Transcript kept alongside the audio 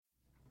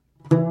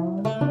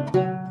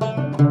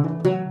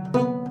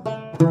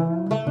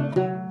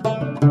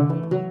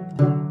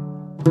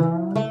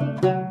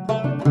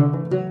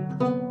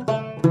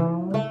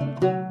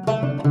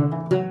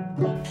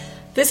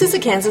This is A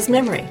Kansas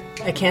Memory,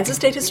 a Kansas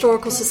State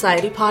Historical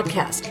Society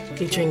podcast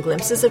featuring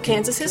glimpses of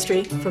Kansas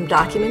history from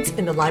documents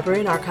in the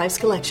Library and Archives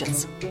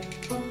collections.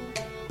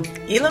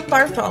 Elam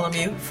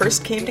Bartholomew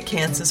first came to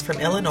Kansas from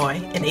Illinois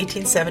in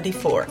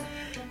 1874.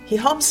 He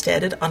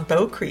homesteaded on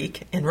Bow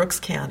Creek in Rooks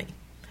County.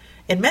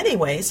 In many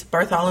ways,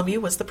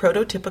 Bartholomew was the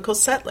prototypical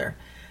settler.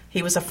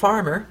 He was a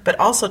farmer, but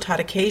also taught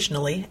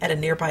occasionally at a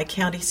nearby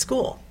county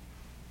school.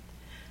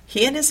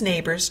 He and his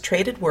neighbors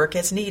traded work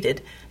as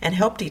needed and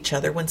helped each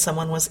other when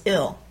someone was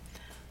ill.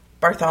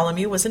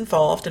 Bartholomew was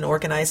involved in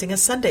organizing a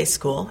Sunday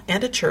school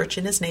and a church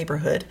in his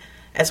neighborhood,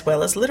 as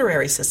well as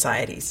literary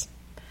societies.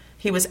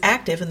 He was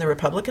active in the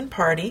Republican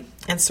Party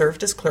and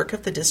served as clerk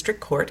of the district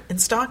court in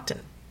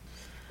Stockton.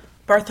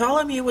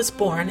 Bartholomew was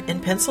born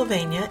in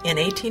Pennsylvania in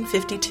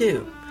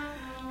 1852.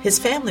 His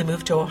family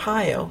moved to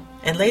Ohio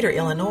and later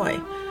Illinois,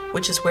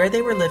 which is where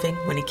they were living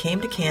when he came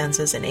to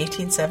Kansas in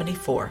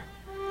 1874.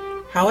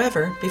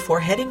 However, before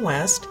heading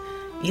west,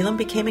 Elam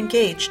became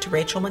engaged to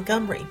Rachel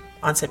Montgomery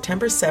on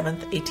September 7,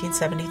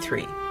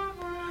 1873.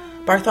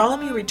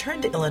 Bartholomew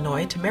returned to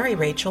Illinois to marry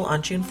Rachel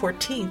on June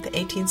 14,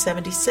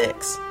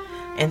 1876,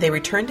 and they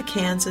returned to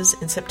Kansas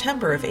in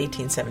September of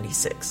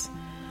 1876.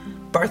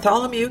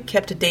 Bartholomew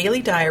kept a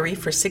daily diary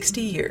for 60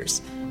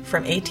 years,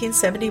 from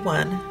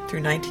 1871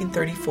 through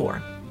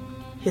 1934.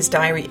 His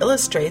diary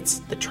illustrates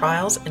the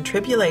trials and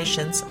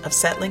tribulations of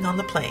settling on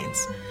the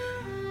plains,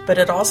 but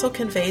it also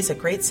conveys a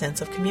great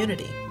sense of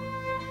community.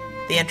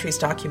 The entries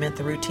document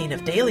the routine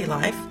of daily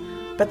life,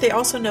 but they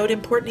also note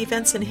important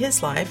events in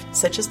his life,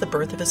 such as the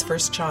birth of his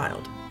first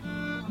child.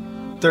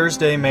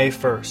 Thursday, May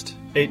 1st,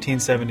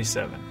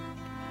 1877.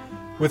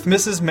 With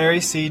Mrs.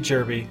 Mary C.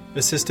 Jerby,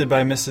 assisted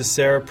by Mrs.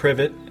 Sarah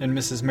Privet and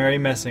Mrs. Mary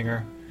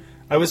Messinger,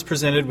 I was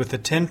presented with a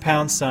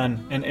 10-pound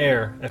son and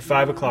heir at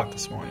 5 o'clock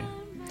this morning,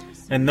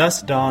 and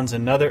thus dawns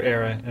another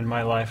era in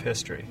my life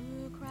history.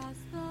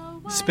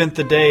 Spent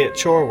the day at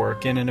chore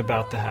work in and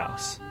about the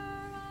house.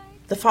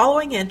 The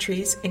following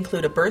entries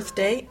include a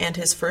birthday and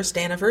his first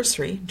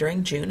anniversary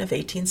during June of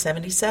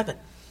 1877.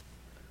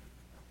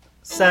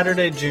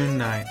 Saturday, June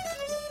 9th.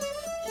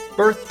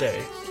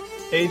 Birthday,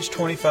 age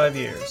 25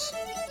 years.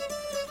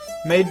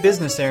 Made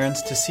business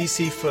errands to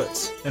C.C.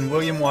 Foots and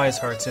William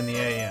Wisehart's in the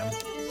a.m.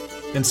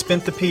 and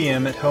spent the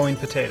p.m. at hoeing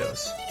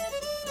potatoes.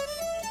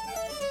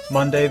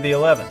 Monday the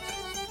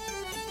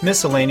 11th.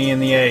 Miscellany in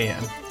the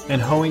a.m.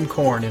 and hoeing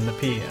corn in the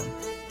p.m.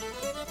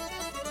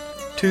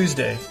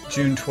 Tuesday,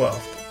 June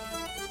 12th.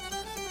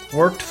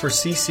 Worked for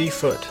C.C.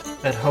 Foot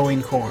at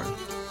hoeing corn.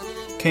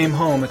 Came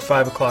home at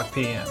 5 o'clock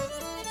p.m.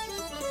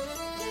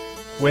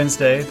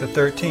 Wednesday the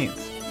 13th.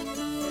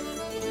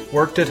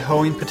 Worked at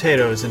hoeing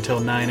potatoes until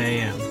 9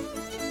 a.m.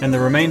 and the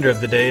remainder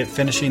of the day at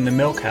finishing the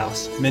milk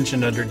house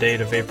mentioned under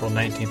date of April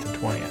 19th and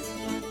 20th.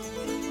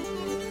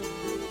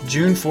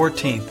 June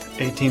 14th,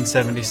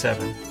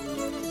 1877.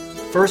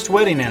 First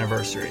wedding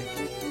anniversary.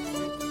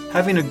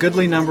 Having a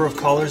goodly number of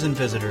callers and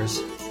visitors,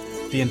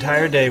 the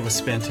entire day was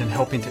spent in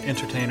helping to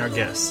entertain our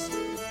guests.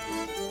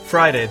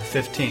 Friday the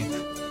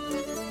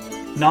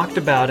 15th. Knocked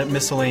about at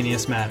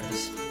miscellaneous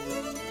matters.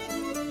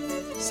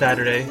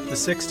 Saturday the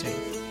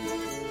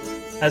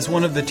 16th. As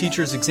one of the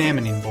teachers'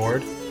 examining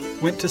board,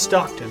 went to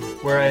Stockton,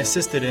 where I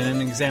assisted in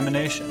an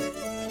examination.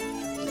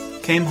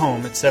 Came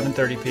home at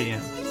 7:30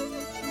 p.m.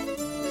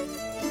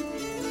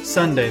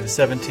 Sunday the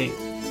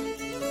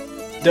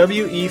 17th.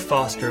 W. E.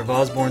 Foster of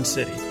Osborne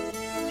City,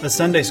 a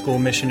Sunday school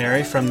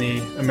missionary from the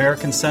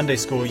American Sunday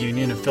School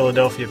Union of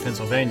Philadelphia,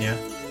 Pennsylvania,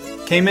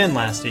 came in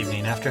last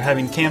evening after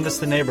having canvassed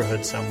the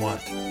neighborhood somewhat,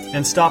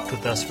 and stopped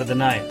with us for the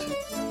night.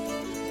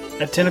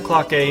 At 10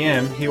 o'clock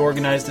a.m., he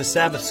organized a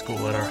Sabbath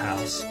school at our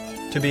house,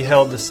 to be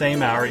held the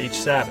same hour each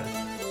Sabbath.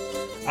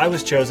 I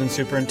was chosen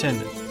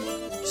superintendent.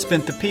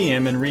 Spent the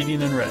p.m. in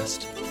reading and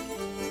rest.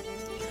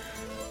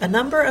 A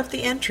number of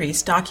the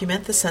entries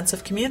document the sense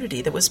of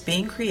community that was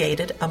being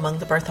created among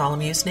the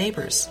Bartholomew's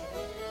neighbors.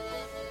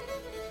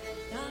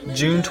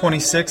 June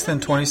 26th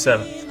and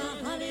 27th.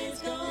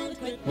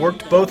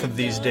 Worked both of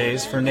these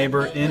days for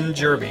neighbor N.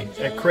 Jerby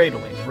at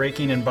cradling,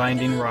 raking, and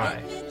binding rye.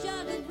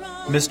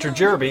 Mr.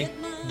 Jerby,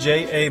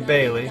 J. A.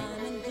 Bailey,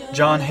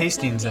 John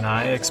Hastings, and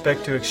I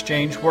expect to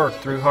exchange work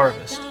through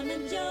harvest,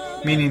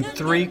 meaning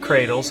 3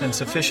 cradles and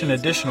sufficient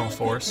additional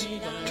force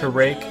to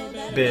rake,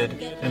 bid,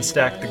 and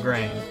stack the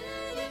grain.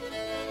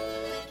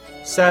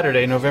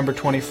 Saturday, November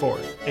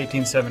 24th,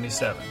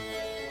 1877.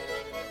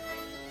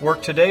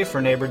 Worked today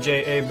for neighbor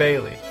J. A.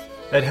 Bailey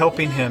at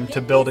helping him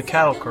to build a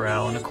cattle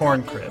corral and a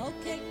corn crib.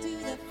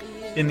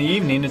 In the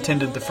evening,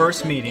 attended the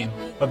first meeting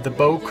of the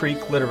Bow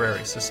Creek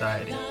Literary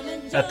Society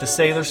at the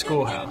Sailor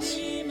Schoolhouse,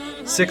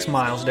 6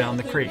 miles down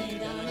the creek.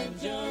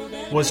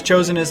 Was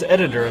chosen as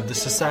editor of the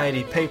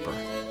society paper,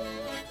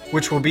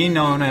 which will be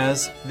known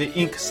as the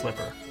Ink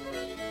Slipper.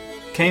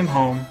 Came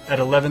home at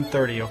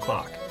 11:30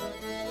 o'clock.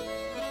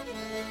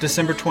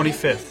 December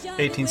 25th,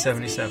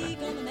 1877.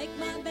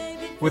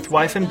 With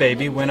wife and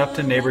baby, went up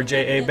to neighbor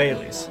J. A.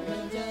 Bailey's,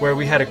 where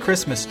we had a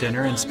Christmas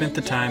dinner and spent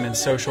the time in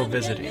social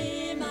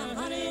visiting,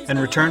 and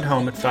returned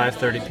home at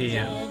 5:30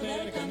 p.m.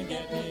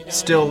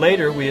 Still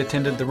later, we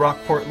attended the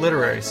Rockport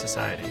Literary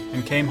Society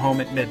and came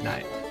home at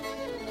midnight.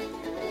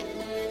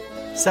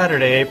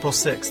 Saturday, April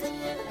 6th,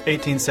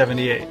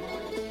 1878.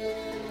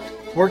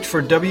 Worked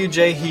for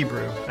W.J.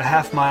 Hebrew, a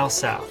half-mile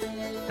south,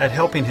 at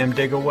helping him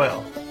dig a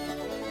well.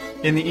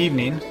 In the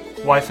evening,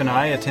 wife and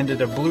I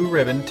attended a blue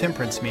ribbon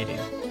temperance meeting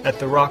at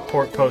the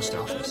Rockport Post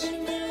Office,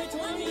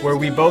 where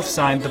we both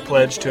signed the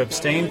pledge to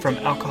abstain from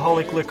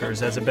alcoholic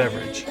liquors as a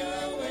beverage.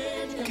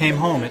 Came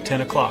home at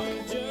 10 o'clock.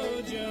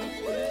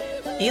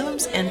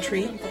 Elam's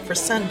entry for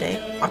Sunday,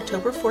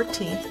 October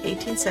 14th,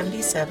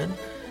 1877,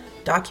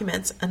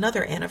 documents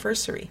another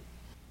anniversary.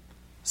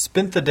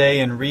 Spent the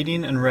day in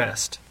reading and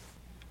rest.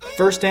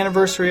 First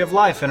anniversary of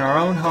life in our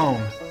own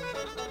home.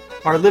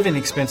 Our living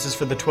expenses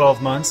for the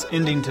 12 months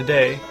ending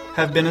today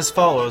have been as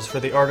follows for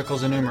the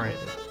articles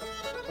enumerated.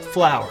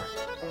 Flour,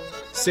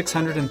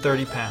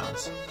 630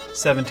 pounds,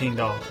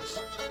 $17.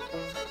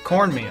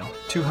 Cornmeal,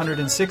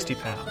 260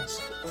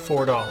 pounds,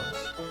 $4.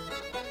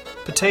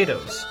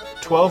 Potatoes,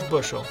 12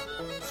 bushel,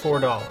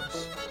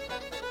 $4.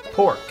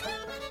 Pork,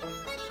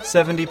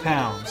 70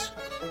 pounds,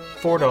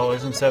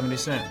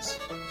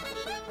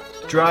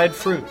 $4.70. Dried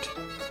fruit,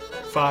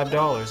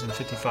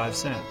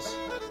 $5.55.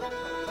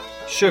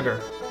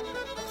 Sugar,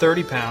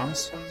 30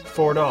 pounds,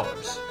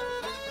 $4.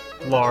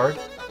 Lard,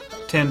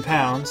 10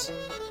 pounds,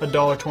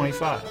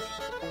 $1.25.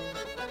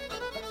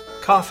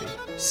 Coffee,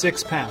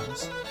 6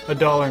 pounds,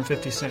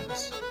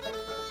 $1.50.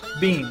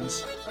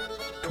 Beans,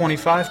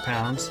 25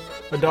 pounds,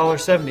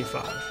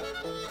 $1.75.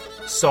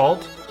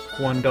 Salt,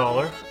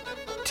 $1.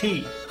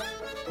 Tea,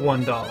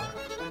 $1.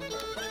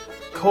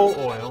 Coal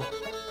oil,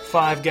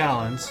 5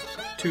 gallons,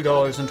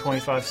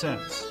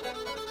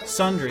 $2.25.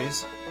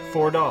 Sundries,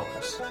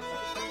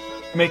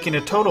 $4. Making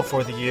a total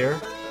for the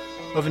year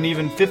of an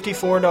even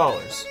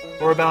 $54,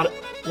 or about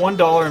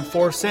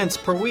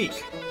 $1.04 per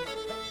week.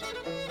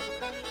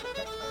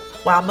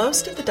 While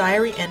most of the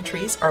diary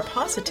entries are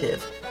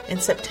positive, in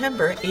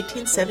September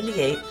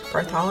 1878,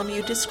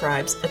 Bartholomew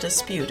describes a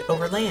dispute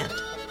over land.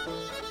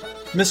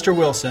 Mr.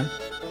 Wilson,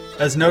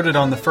 as noted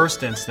on the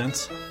first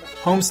instance,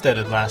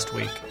 homesteaded last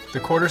week, the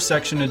quarter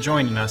section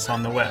adjoining us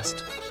on the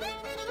west,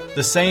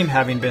 the same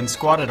having been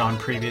squatted on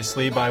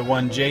previously by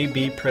one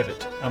J.B.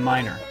 Privet, a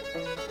miner.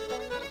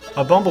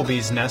 A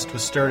bumblebee's nest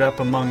was stirred up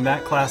among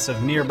that class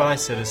of nearby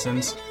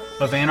citizens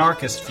of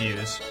anarchist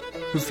views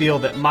who feel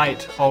that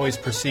might always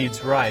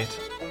precedes right,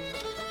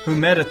 who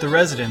met at the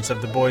residence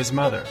of the boy's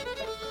mother,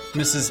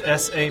 Mrs.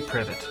 S.A.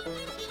 Privet,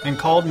 and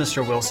called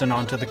Mr. Wilson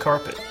onto the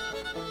carpet,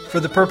 for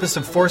the purpose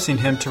of forcing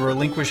him to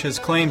relinquish his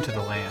claim to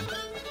the land.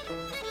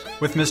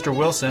 With Mr.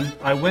 Wilson,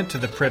 I went to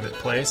the Privet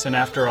place, and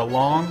after a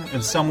long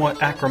and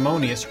somewhat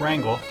acrimonious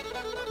wrangle,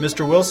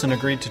 Mr. Wilson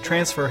agreed to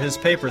transfer his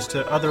papers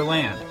to other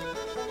land,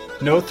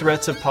 no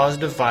threats of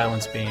positive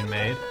violence being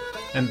made,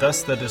 and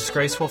thus the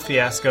disgraceful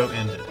fiasco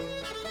ended.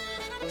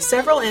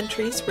 Several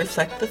entries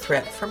reflect the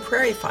threat from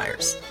prairie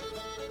fires.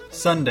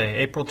 Sunday,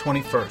 April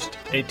 21st,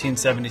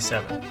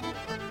 1877.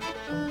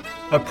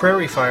 A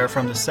prairie fire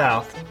from the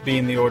south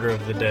being the order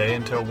of the day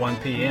until 1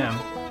 p.m.,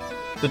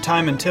 the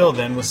time until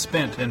then was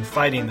spent in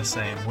fighting the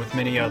same with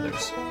many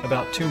others,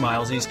 about 2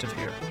 miles east of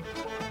here.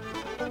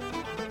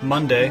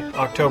 Monday,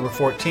 October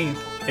 14th,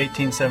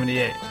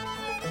 1878.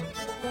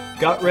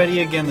 Got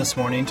ready again this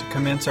morning to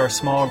commence our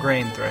small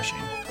grain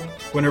threshing,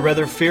 when a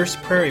rather fierce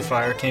prairie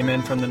fire came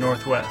in from the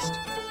northwest.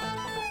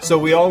 So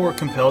we all were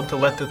compelled to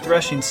let the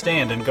threshing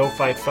stand and go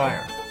fight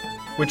fire,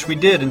 which we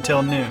did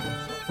until noon,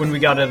 when we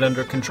got it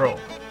under control.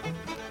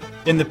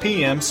 In the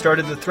p.m.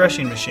 started the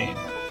threshing machine,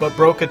 but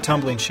broke a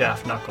tumbling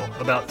shaft knuckle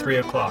about 3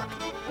 o'clock,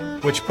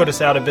 which put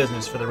us out of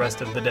business for the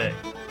rest of the day.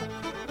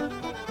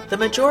 The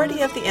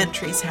majority of the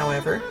entries,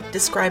 however,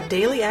 describe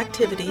daily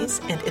activities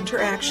and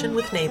interaction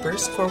with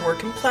neighbors for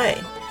work and play.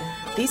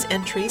 These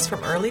entries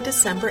from early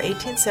December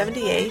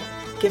 1878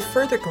 give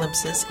further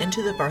glimpses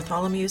into the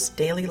Bartholomew's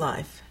daily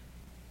life.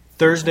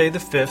 Thursday the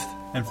 5th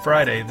and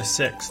Friday the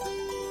 6th.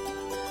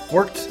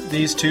 Worked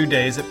these 2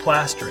 days at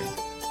plastering,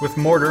 with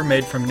mortar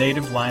made from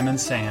native lime and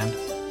sand,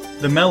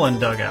 the melon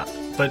dugout,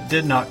 but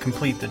did not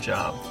complete the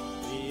job.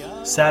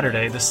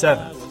 Saturday the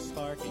 7th.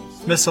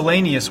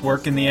 Miscellaneous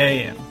work in the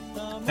a.m.,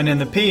 and in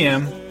the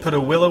p.m. put a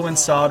willow and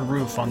sod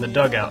roof on the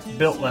dugout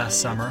built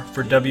last summer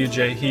for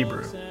W.J.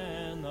 Hebrew.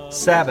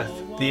 Sabbath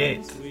the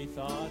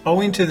 8th.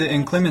 Owing to the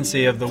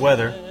inclemency of the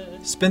weather,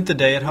 spent the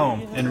day at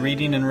home in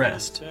reading and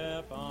rest.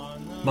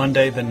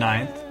 Monday the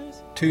 9th,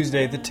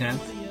 Tuesday the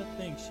 10th,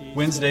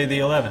 Wednesday the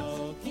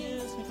 11th.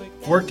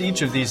 Worked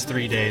each of these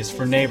 3 days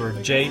for neighbor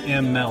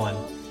J.M. Mellon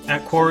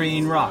at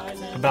Quarrying Rock,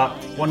 about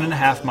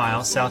 1.5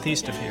 miles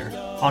southeast of here,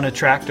 on a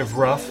tract of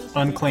rough,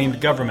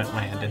 unclaimed government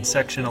land in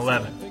Section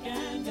 11.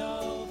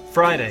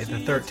 Friday the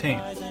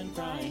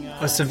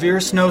 13th. A severe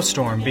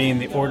snowstorm being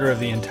the order of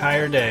the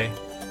entire day,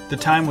 the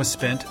time was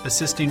spent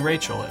assisting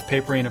Rachel at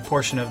papering a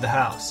portion of the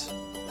house.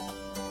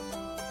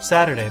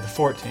 Saturday the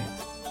 14th.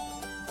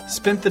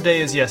 Spent the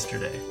day as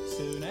yesterday.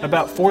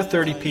 About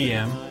 4:30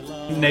 p.m.,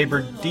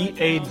 neighbor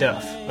D.A.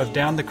 Duff of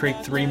Down the Creek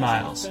 3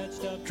 miles.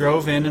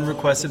 Drove in and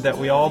requested that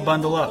we all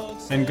bundle up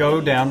and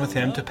go down with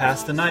him to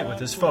pass the night with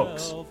his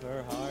folks.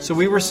 So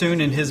we were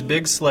soon in his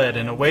big sled,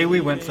 and away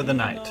we went for the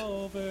night.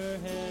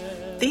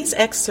 These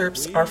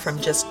excerpts are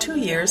from just 2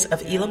 years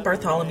of Elam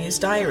Bartholomew's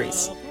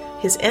diaries.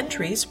 His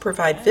entries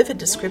provide vivid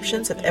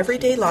descriptions of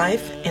everyday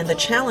life and the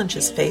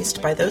challenges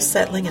faced by those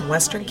settling in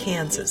western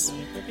Kansas.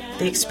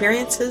 The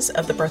experiences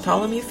of the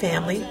Bartholomew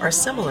family are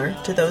similar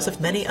to those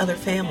of many other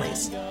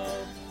families.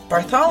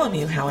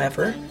 Bartholomew,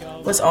 however,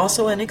 was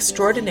also an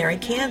extraordinary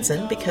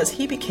Kansan because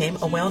he became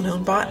a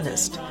well-known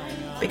botanist.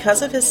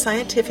 Because of his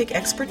scientific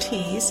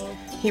expertise,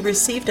 he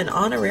received an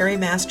honorary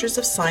Master's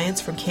of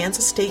Science from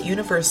Kansas State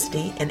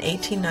University in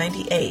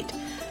 1898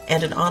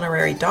 and an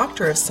honorary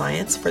Doctor of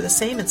Science for the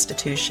same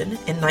institution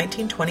in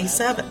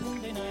 1927,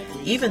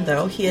 even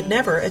though he had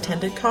never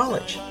attended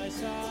college.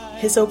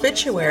 His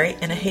obituary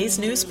in a Hayes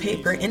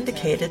newspaper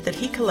indicated that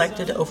he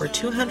collected over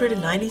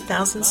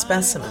 290,000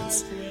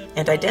 specimens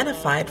and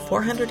identified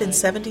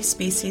 470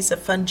 species of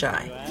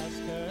fungi.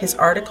 His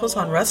articles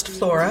on rust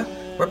flora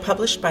were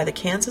published by the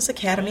Kansas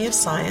Academy of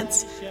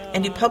Science,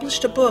 and he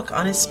published a book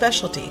on his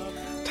specialty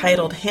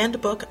titled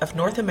Handbook of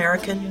North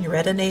American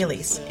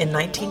Neuretinales in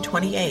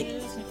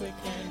 1928.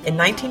 In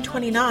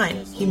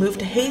 1929, he moved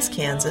to Hays,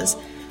 Kansas,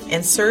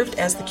 and served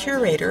as the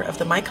curator of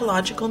the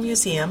Mycological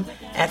Museum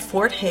at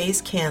Fort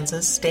Hays,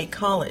 Kansas State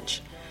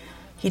College.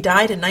 He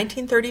died in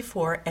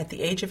 1934 at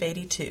the age of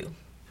 82.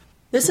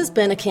 This has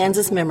been A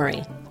Kansas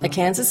Memory, a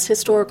Kansas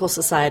Historical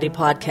Society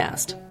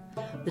podcast.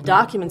 The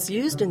documents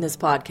used in this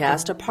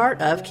podcast are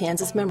part of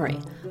Kansas Memory,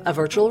 a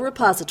virtual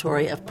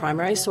repository of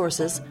primary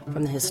sources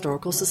from the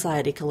Historical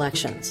Society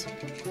collections.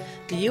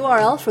 The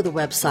URL for the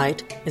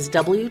website is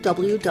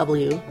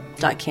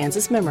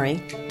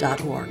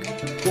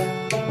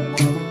www.kansasmemory.org.